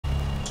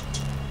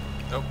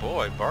Oh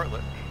boy,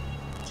 Bartlett.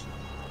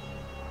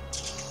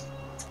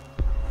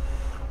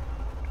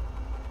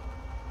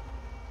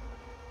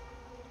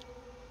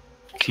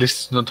 At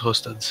least it's not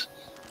hostage.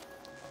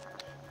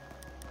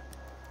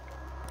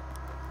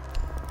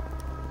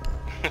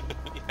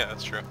 Yeah,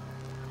 that's true.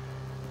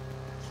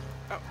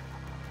 Oh,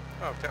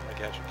 I've got my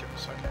gadget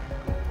kills. Okay.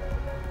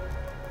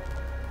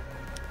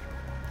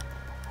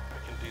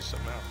 I can do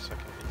something else. I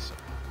can be some.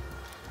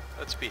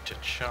 Let's be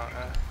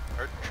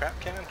or trap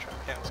cannon.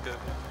 Trap cannon's good.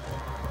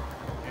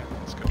 Yeah,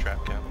 let's go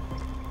trap cannon.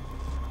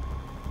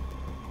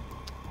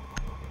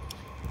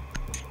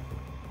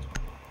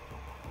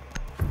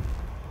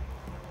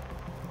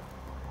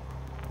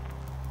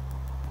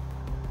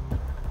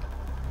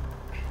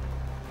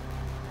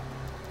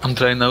 I'm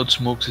trying out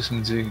smokes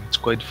SMG, it's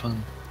quite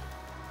fun.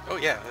 Oh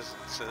yeah, this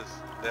says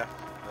yeah,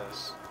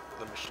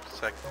 the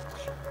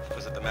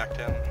was it the Mac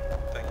 10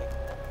 thingy?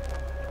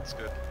 It's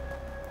good.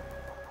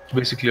 It's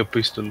basically a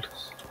pistol.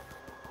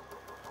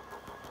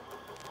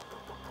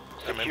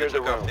 Secure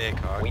the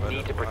room. We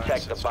need to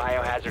protect the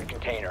biohazard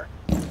container.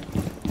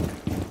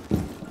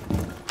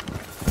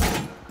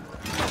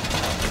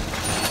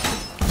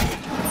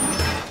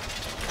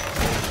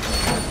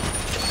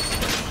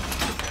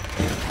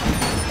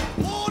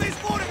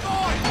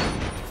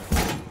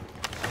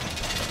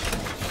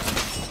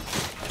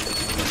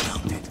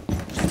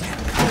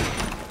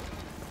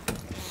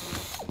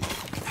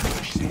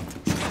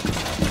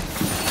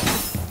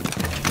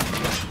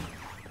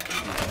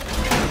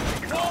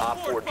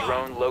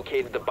 Drone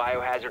located the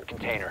biohazard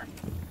container.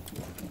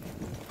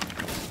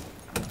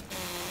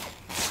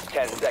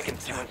 10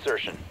 seconds to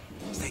insertion.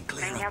 Stay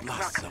clear of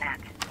blast zone.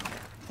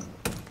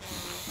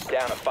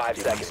 Down to 5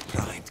 seconds.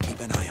 Keep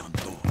an eye on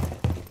door.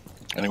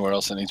 Anywhere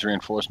else that needs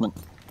reinforcement?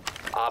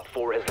 Op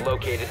 4 has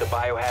located the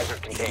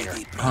biohazard container.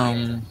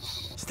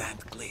 Stand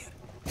clear.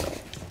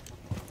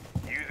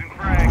 Using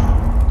frag.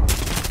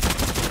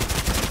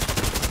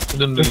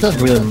 There's not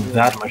really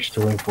that much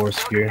to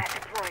reinforce here.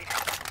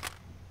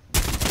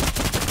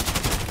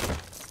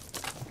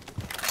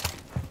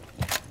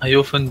 I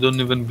often don't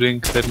even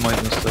bring thermite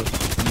and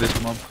stuff in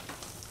this map.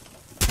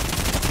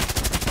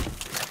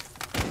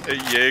 Hey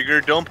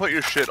Jaeger, don't put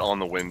your shit on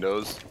the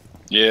windows.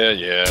 Yeah,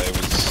 it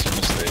was a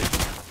mistake.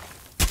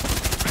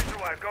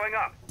 Going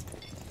up.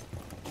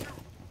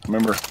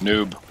 Remember,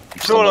 noob. I'm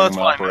still No, that's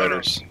learning my fine.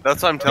 operators.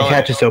 That's what I'm The telling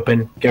hatch you. is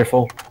open,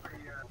 careful.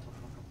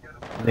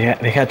 The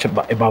hatch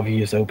above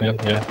you is open,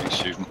 Yep, yeah. he's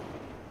shooting.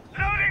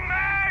 Loading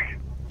mag!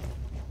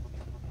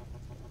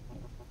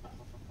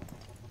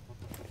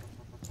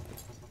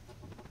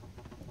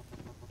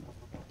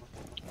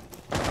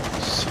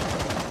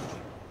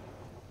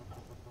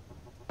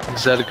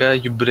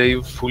 Zarka, you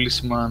brave,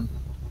 foolish man.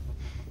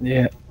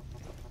 Yeah.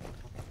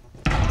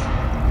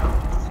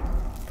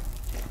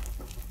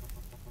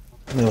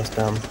 That was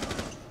dumb.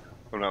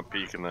 I'm not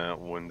peeking that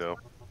window.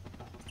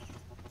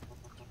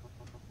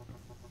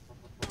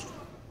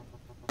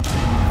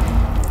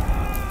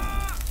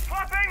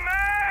 Swapping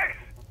mags!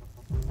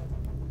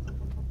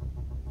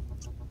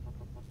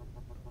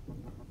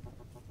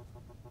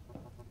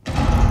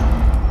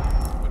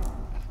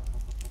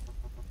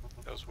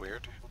 That was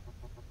weird.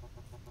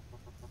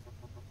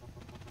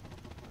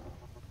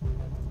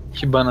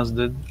 Hibana's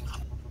dead.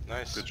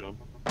 Nice. Good job.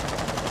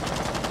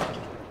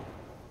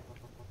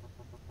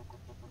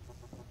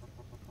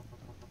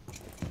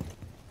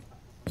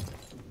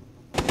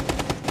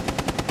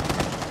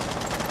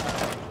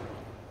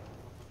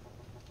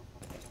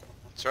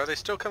 So are they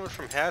still coming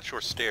from hatch or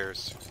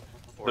stairs?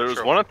 Or There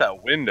was one at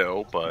that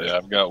window, but Yeah,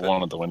 I've got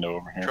one at the window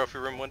over here. trophy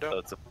room window?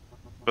 that's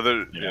but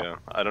there, Yeah.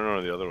 I don't know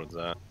where the other one's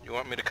at. You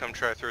want me to come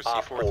try through a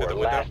Op C4 through 4, the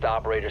window? last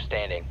operator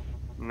standing.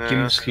 Nah,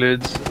 Killing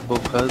sleds,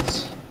 above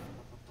heads.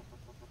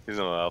 he's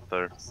not out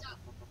there.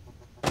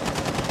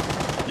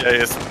 Yeah, he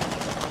is.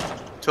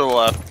 To the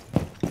left.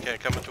 Okay,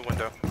 come into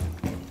window.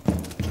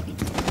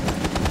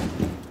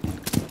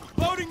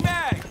 Loading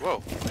mag!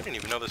 Whoa, I didn't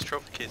even know this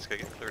trophy case could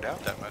get cleared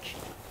out that much.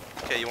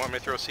 Okay, you want me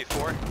to throw a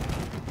C4?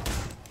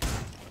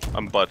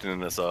 I'm buttoning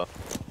this up.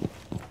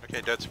 Okay,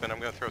 Deadspin, I'm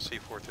gonna throw a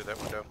C4 through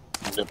that window.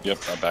 Yep,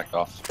 I backed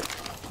off.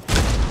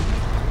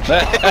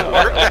 It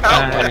worked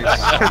out! Nice.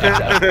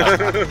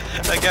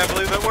 I can't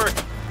believe that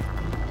worked.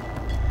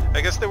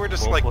 I guess they were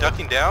just like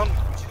ducking down.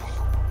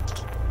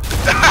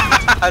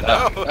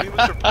 No, he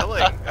was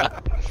repelling.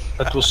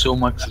 That was so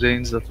max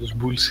range, that was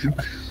bullshit.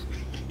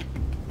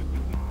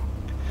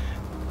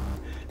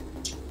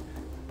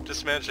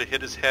 Just managed to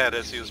hit his head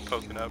as he was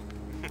poking up.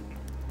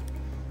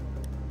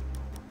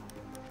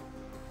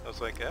 I was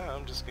like, yeah,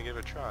 I'm just gonna give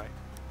it a try.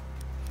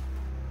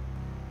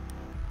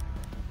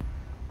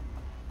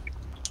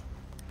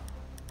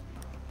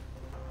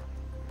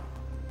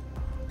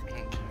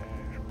 Okay.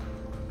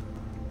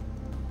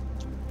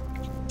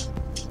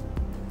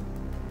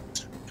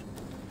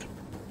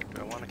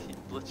 Do I want to keep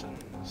blitzing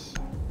this?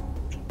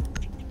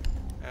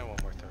 And one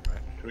more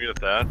thermite. Can we get a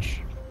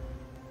thatch?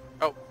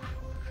 Oh!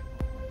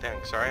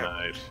 Dang, sorry.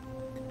 Nice.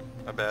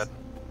 My bad.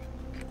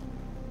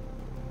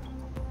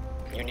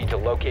 You need to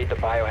locate the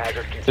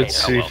biohazard container.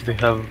 Let's see if they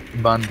have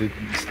bandit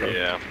and stuff.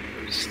 Yeah.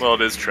 Well,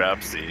 it is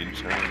trap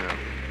siege. I don't know.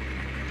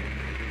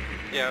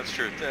 Yeah, that's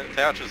true.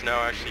 Thatch is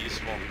now actually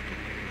useful,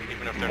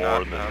 even if they're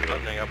More not than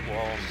opening up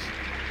walls.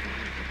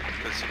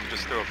 Because you can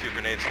just throw a few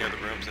grenades near the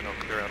rooms and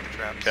it'll clear out the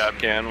traps. Cap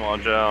can,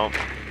 watch out.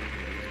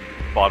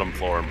 Bottom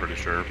floor, I'm pretty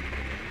sure.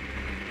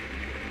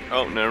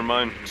 Oh, never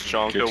mind. It's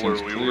Chonka Kitchen's where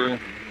we clear. were.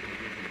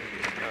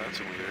 That's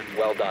weird.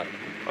 Well done.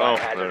 Oh,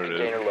 Biohazard there it is.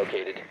 container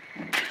located.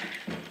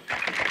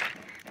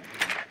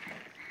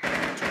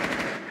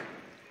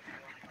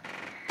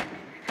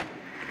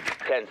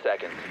 Ten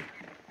seconds.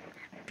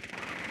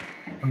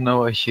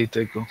 Now I hate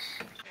Echo.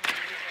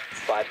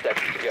 5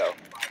 seconds to go.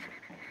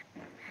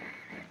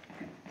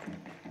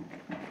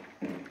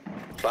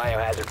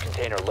 Biohazard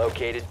container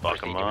located. Fuck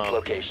Proceed 'em to its up.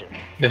 location.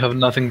 They have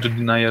nothing to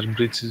deny our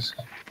breaches,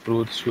 for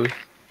what it's worth.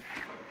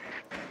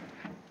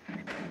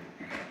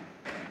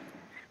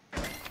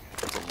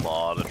 There's a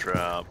lot of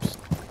traps.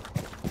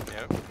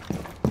 Yep.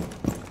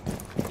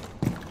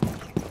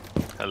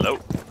 Hello?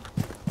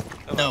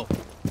 No.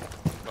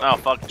 Oh,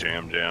 fuck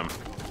Jam.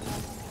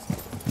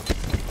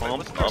 Wait,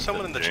 wasn't there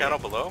someone in the channel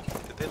below?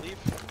 Did they leave?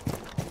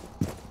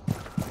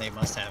 They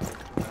must have.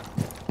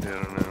 Yeah, I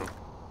don't know.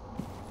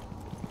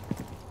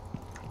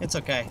 It's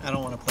okay. I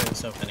don't want to play with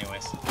soap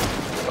anyways.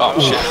 Oh,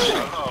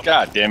 shit.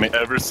 God damn it.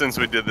 Ever since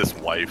we did this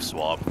wife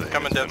swap thing.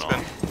 Coming, it's been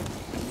Deadspin.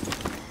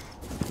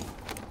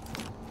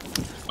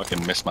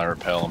 Fucking missed my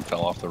rappel and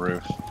fell off the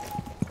roof.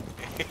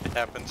 It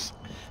happens.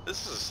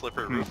 This is a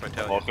slippery roof, I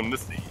tell you. Welcome to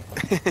sea.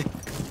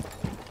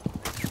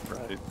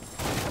 Right.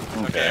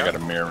 Okay, I got a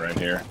mirror right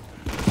here.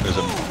 There's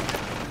a...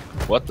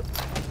 What?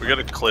 We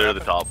gotta clear the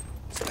top.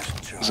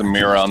 There's a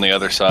mirror on the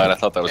other side. I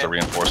thought that was a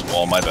reinforced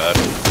wall. My bad.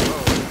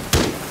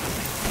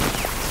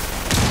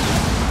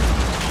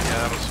 Yeah,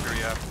 that'll screw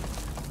you up.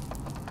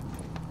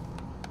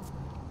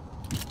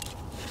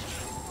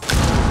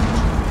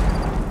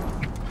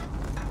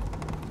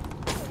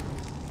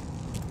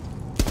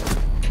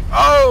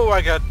 Oh,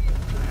 I got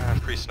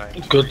pre-sniped.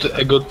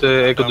 I got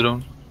the Echo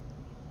drone.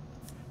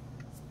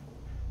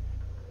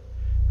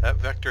 That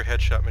vector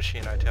headshot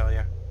machine, I tell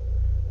you.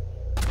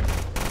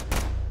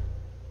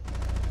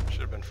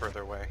 Should have been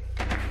further away.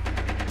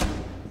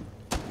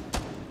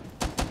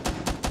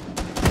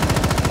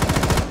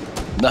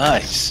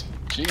 Nice.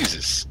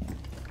 Jesus.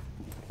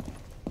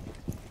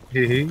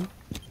 Hey.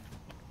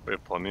 We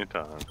have plenty of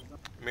time.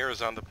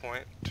 Mira's on the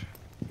point.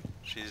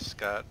 She's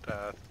got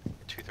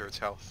 2/3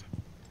 health.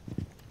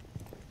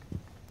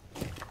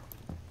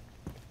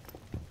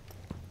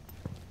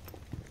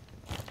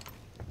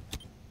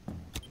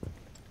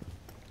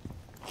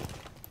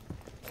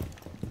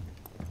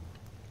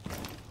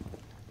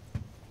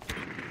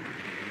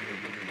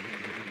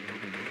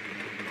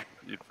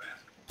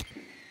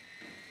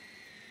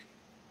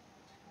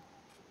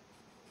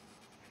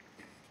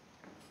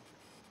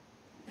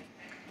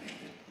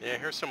 Yeah,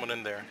 here's someone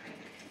in there.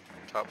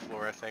 Top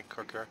floor, I think,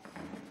 Corker.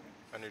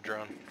 On your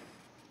drone.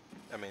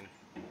 I mean,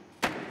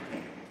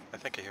 I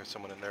think I hear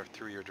someone in there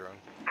through your drone.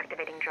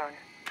 Activating drone.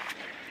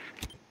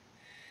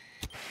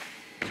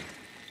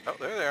 Oh,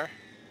 they're there.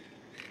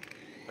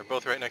 They're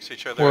both right next to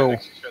each other. Whoa.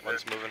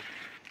 One's moving.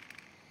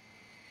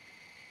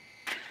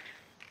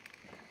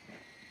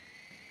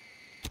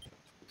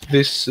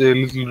 This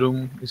little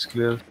room is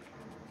clear.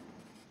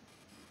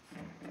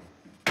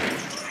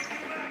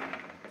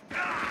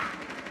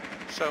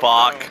 So,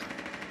 Fuck.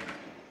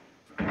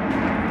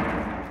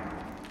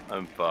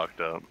 I'm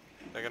fucked up.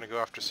 They're gonna go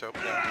after soap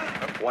now.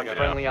 Oh, One I got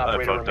friendly I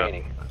operator fucked up.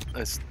 remaining.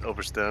 I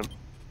overstepped.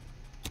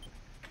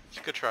 It's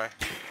a good try.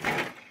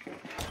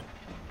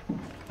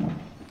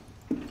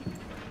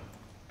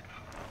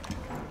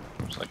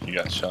 Looks like you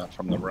got shot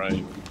from the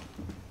right.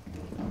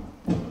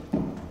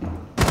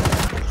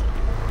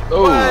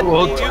 What?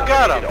 what? You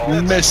got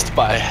him! Missed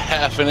by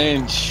half an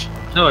inch.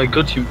 No, I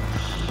got you.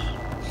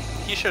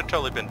 He should have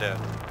totally been dead.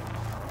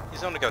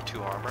 He's only got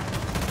 2 armor.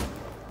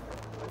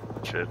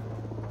 Shit.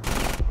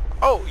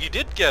 Oh, you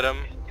did get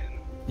him!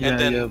 Yeah, and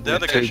then yeah, the we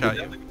other guy traded. shot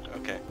you.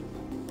 Okay.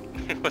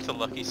 With a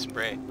lucky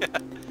spray.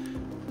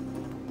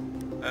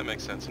 That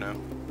makes sense now.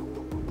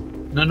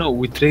 No,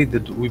 we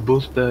traded. We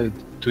both died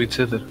to each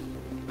other.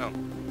 Oh.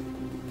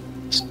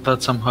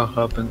 That somehow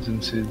happens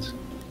in Siege.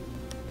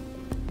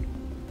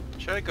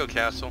 Should I go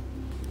castle?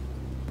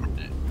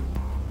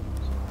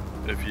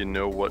 If you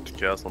know what to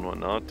castle and what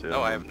not to.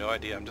 No, I have no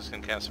idea. I'm just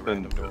gonna castle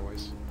Then- random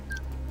doorways.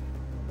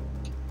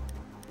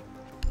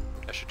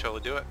 I should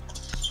totally do it.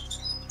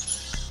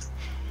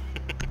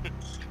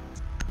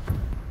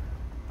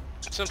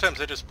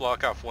 Sometimes I just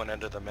block off one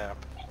end of the map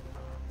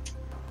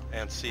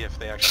and see if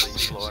they actually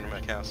blow into my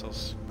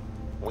castles.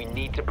 We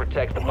need to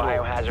protect the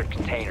biohazard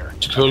container.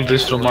 Should hold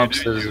this from What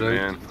upstairs, do you do,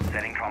 right? man?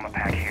 Setting trauma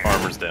pack here.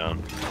 Armor's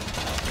down.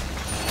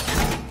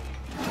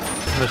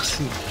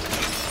 Merci.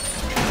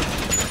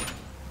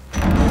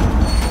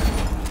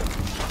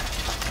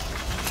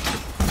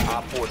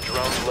 Op 4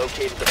 drone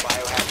located the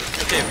biohazard.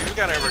 Okay, if you've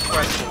got a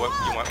request for what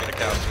you want me to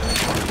castle,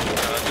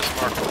 just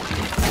mark it.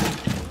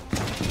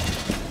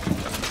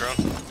 Got the drone.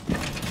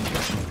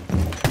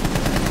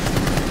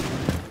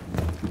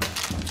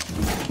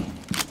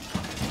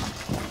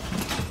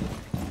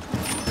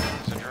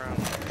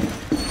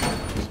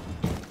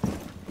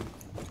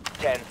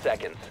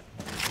 seconds.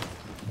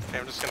 Okay,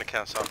 I'm just gonna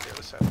cast off the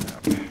other side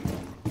of the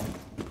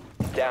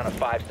map. Down to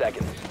 5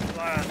 seconds.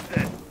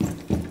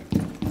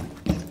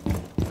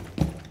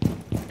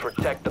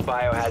 Protect the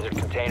biohazard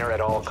container at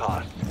all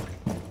costs.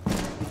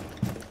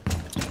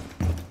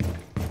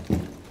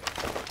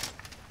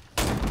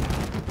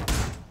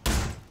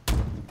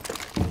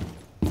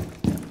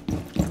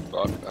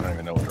 Fuck, I don't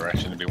even know what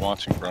direction to be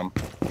watching from.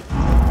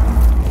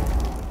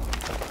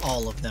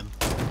 All of them.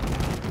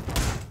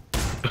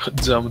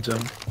 Jump.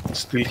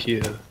 Still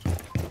here.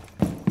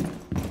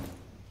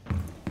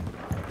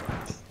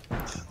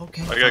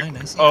 Okay, I got, fine.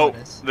 I see oh, how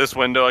it is. this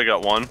window, I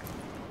got one.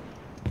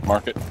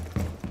 Mark it.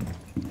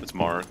 It's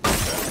marked.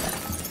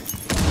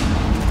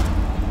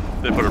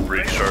 They put a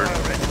breach shard.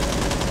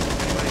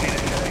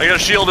 I got a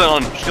shield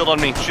on. Shield on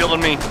me. Shield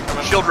on me.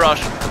 Shield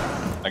rush.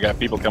 I got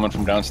people coming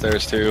from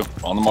downstairs too.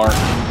 On the mark.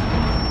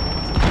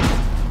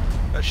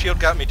 That shield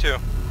got me too.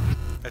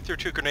 I threw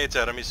 2 grenades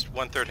at him. He's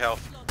 1/3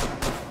 health.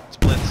 It's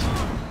Blitz.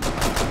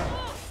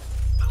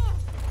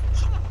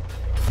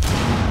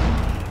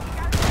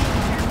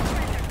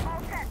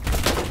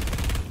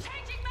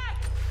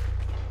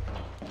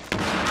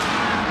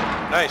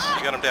 Nice,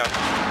 you got him down.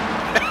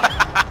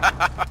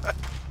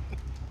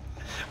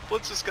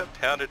 Blitz just got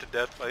pounded to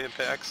death by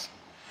impacts.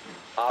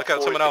 Look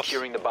out, someone else.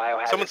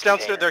 Someone's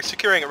downstairs, they're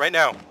securing it right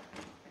now.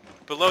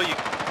 Below you.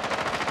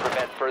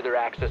 Prevent further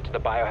access to the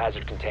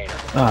biohazard container.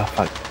 Ah,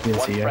 fuck. Didn't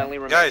One see you. friendly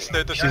remaining. Guys,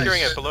 they're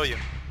securing it below you.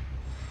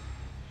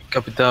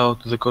 Capitao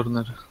to the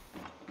corner.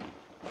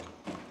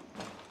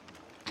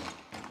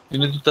 You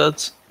need to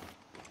touch?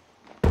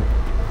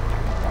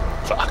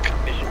 Fuck.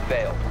 Mission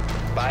failed.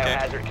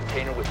 Biohazard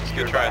container was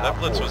secured Good try, by that Op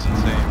Blitz 4. was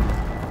insane.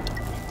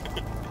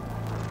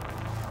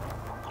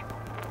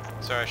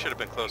 Sorry, I should have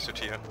been closer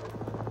to you.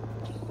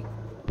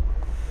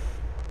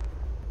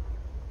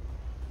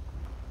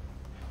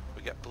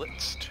 We got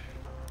blitzed.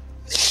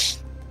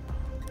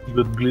 You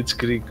got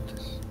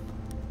blitzkrieged.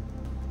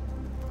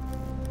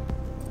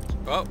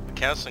 Well,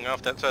 canceling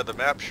off that side of the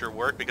map sure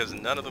worked because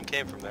none of them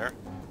came from there.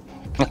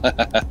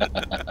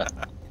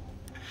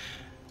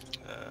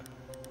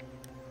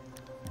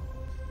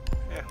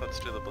 Yeah, let's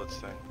do the blitz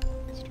thing.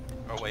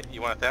 Oh wait,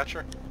 you want a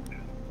Thatcher?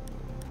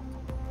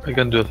 I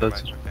can do a Never mind,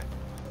 Thatcher. Okay.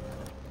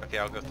 Okay,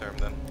 I'll go Therm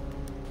then.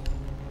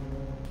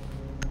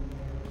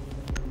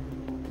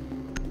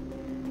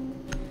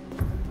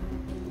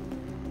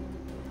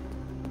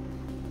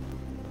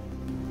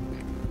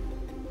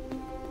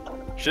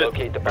 Shit.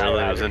 Locate the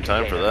Apparently I was in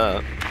time for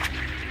that.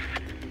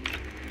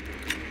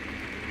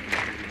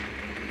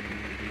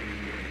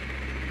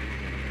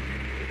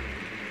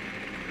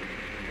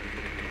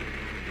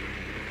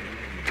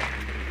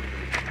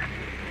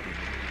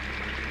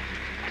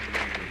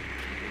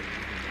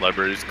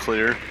 Library's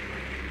clear.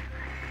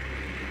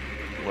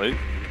 Wait.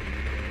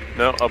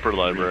 No, upper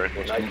library.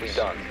 Well, nicely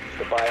done.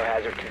 The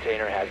biohazard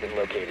container has been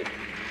located.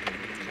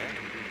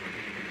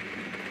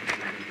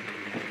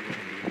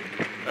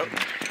 Oh,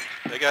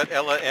 they got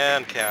Ella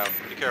and Cav.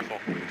 Be careful.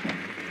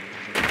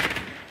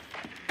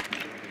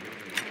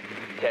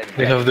 10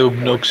 They have the seconds.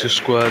 obnoxious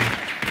squad.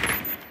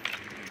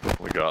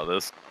 We got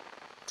this.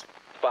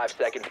 5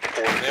 seconds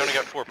before They only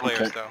got 4 players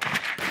Okay. though.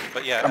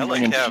 But yeah, I'm Ella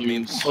bringing Cav fuse.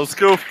 means... Let's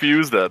go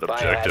fuse that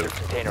biohazard objective.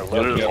 container Get it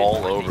located.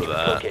 all over Proceed to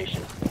that.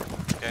 location.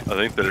 I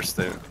think there's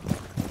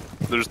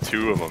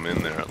 2 of them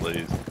in there at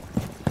least.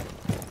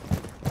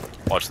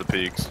 Watch the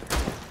peaks.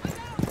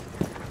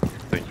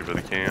 Thank you for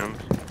the cams.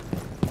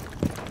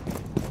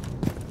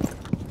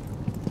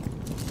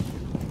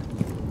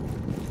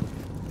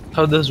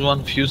 How does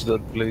one fuse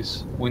that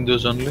place?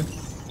 Windows only?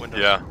 Windows.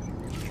 Yeah,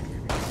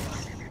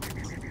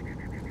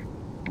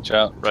 Watch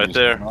out. Right Fuse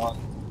there. going on.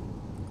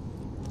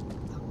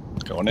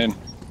 Going in.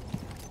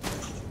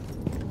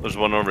 there's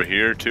one over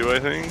here too, I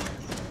think.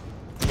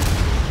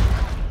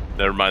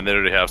 Never mind, they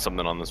already have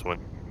something on this one.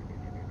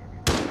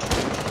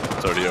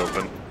 It's already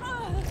open.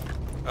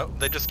 Oh,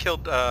 they just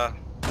killed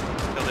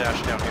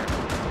Ash down here.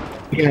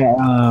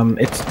 Yeah,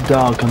 it's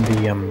dog on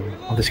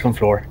the second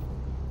floor.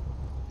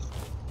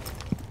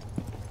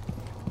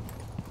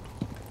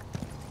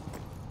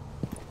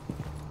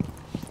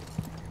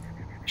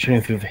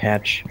 Shooting through the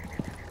hatch.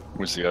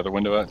 Where's the other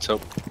window at? So,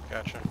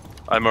 Gotcha.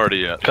 I'm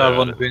already at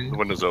Carbon ping. the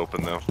window's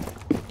open though.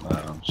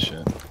 oh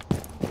shit.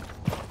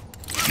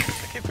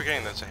 I keep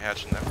forgetting there's a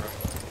hatch in that room.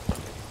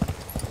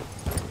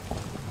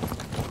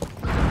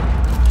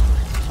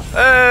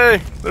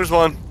 Hey, there's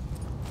one.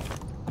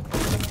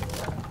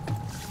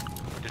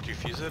 Did you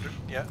fuse it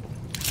yet?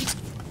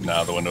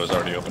 No, the window is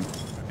already open.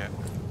 Okay.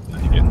 I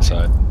need to get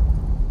inside.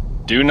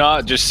 Do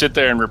not just sit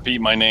there and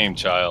repeat my name,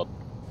 child.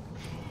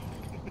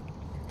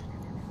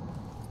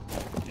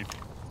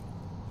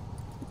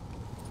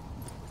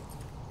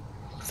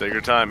 Take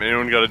your time.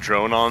 Anyone got a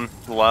drone on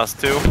the last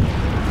 2?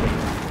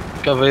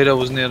 Caveira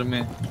was near me,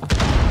 I'm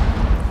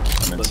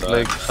but inside.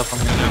 like half a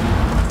minute.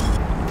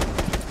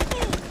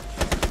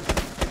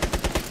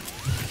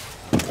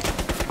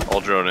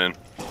 All drone in.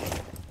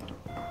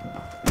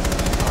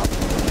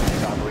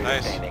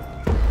 Nice.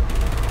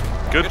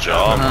 Good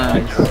job.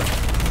 Nice.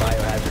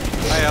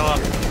 Biohazard Hi Ella.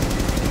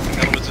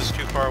 Ella was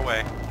far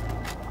away.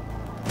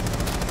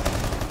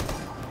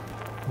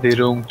 They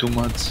roam too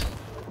much.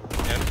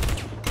 And,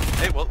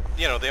 hey, well,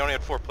 you know, they only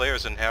had 4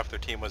 players and half their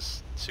team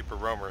was super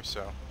roamers,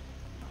 so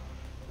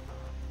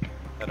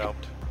that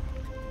helped.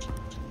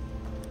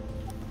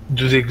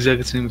 Do the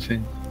exact same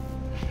thing.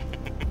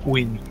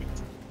 Win.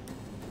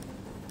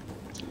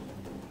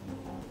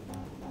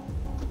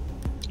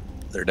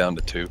 They're down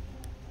to 2.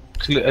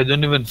 Actually, I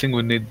don't even think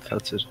we need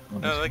Thatcher.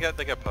 No, Honestly.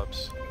 they got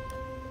pubs.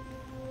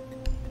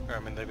 Or, I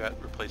mean, they've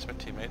got replacement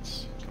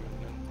teammates coming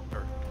in.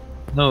 Or,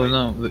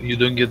 No, you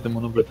don't get them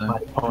on overtime. My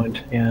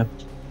point, yeah.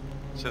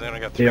 so they only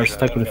got 3. They are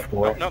stuck with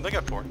 4. Oh, no, they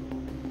got 4.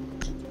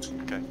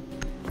 Okay.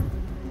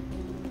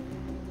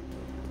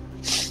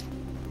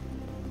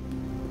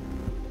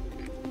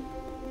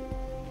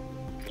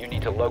 You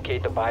need to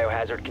locate the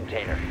biohazard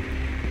container.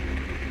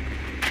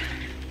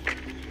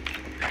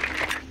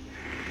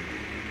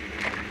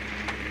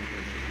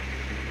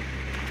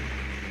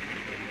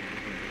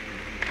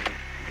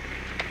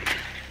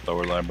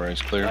 Lower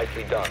library's clear.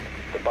 Nicely done.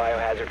 The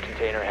biohazard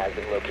container has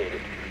been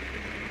located.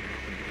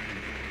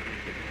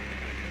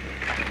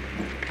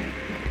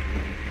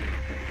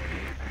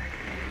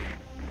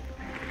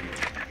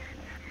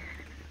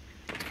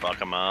 Fuck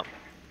them up.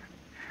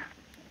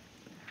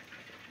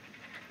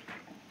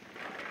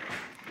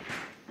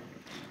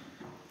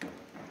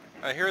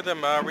 I hear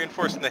them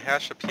reinforcing the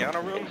hatch of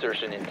piano room.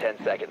 Insertion in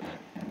 10 seconds.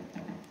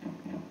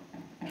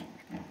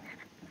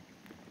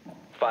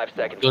 5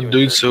 seconds. Don't to do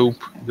it, insertion.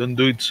 Soap. Don't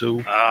do it,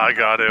 Soap. Ah, I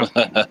got him.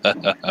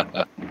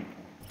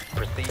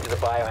 Proceed to the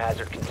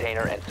biohazard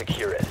container and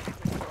secure it.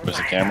 Where's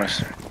the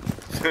cameras?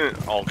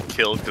 All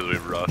killed because we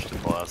rushed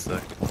at the last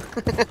second.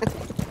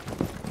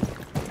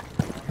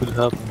 What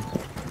happened?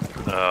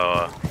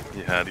 Oh,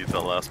 you had to eat that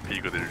last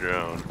peek with your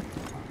drone.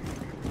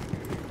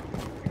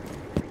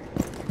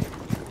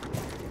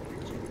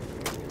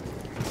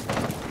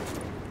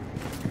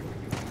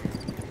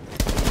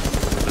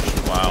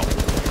 Wow.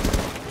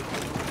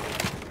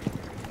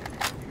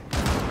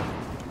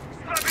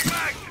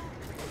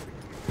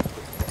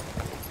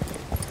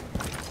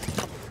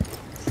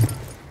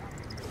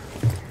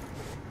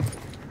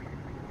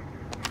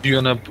 You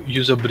gonna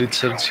use a bridge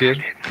search here?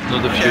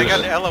 Not a Yeah, I got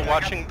fuse. Ella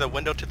watching the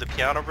window to the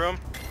piano room.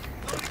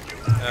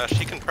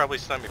 She can probably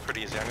snipe me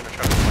pretty easy. I'm gonna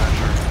try to flash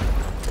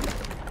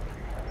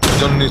her. You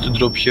don't need to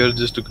drop here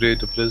just to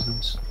create a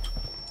presence.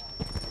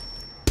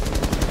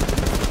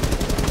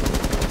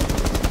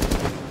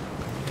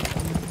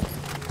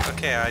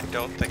 Okay, I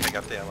don't think I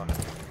got the Ella.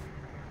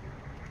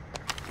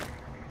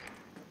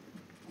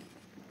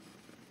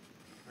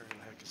 Where in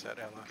the heck is that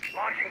Ella?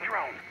 Launching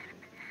drone.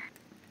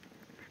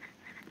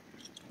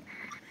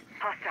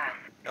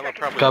 Ella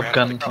probably Cap ran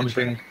can, up the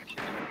something.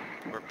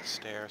 or up the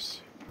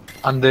stairs.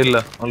 And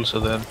Ella also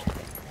there.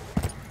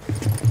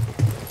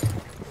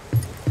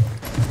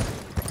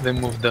 They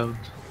moved out.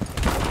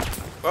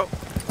 Whoa.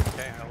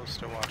 Okay, Ella's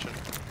still watching.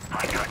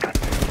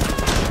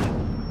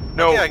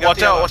 No, Okay, I got watch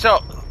the out, Ella. watch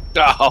out!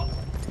 Oh.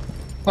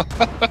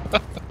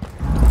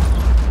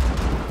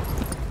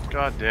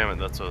 God damn it,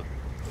 that's a...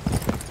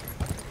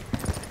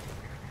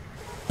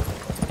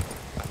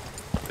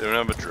 They don't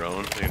have a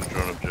drone, they can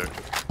drone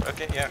objective.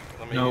 Okay, yeah.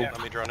 Let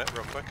me drone it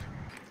real quick.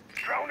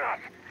 Drone up.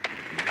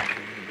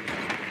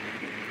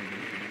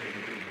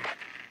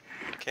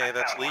 Okay,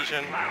 that's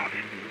Legion.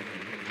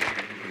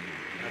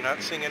 I'm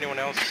not seeing anyone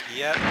else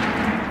yet.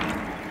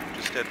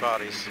 Just dead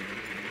bodies.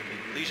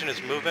 Legion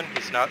is moving.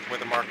 He's not where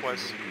the mark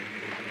was.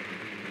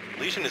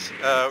 Legion is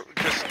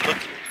just look.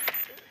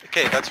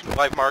 Okay, that's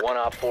live mark. 1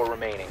 op 4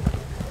 remaining.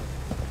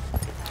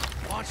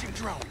 Launching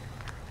drone.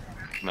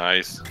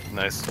 Nice,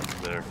 nice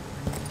there.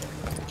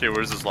 Okay,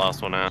 where's this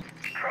last one at?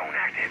 Drone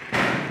active.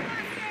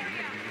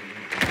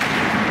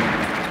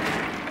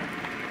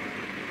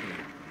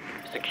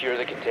 Secure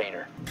the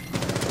container.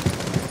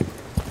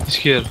 He's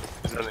here.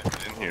 He's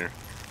in here.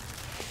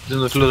 He's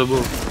on the floor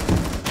above.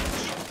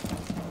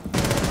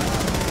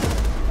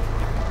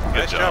 Good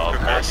Nice job. job,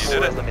 Cookart. You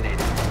did it.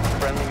 Eliminated.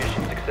 Friendly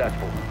mission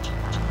successful.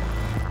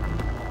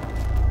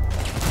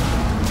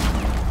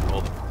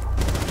 Well,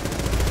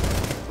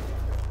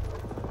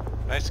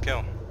 Nice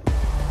kill.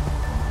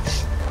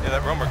 Yeah,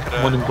 that roamer could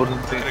One have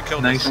important thing.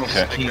 killed Nice us.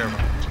 Okay. Take team. care of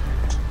him.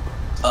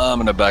 I'm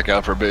gonna back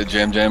out for a bit,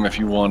 Jam. If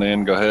you want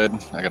in, go ahead.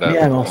 I gotta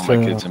Yeah, I'm have also-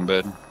 my kids in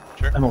bed.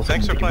 Sure. I'm also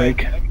Thanks for taking a playing.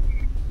 break.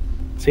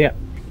 See ya.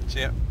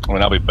 See ya. I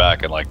mean, I'll be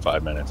back in like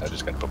 5 minutes. I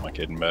just gotta put my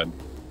kid in bed.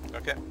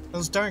 Okay.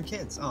 Those darn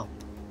kids. Oh.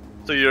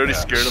 so you already Yeah.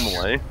 scared him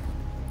away?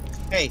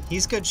 Hey,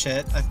 he's good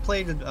shit. I've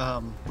played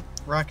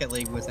Rocket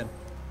League with him.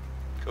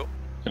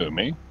 Who,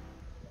 me?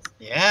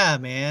 Yeah,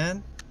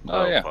 man.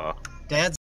 Oh, yeah. Fuck. Dad's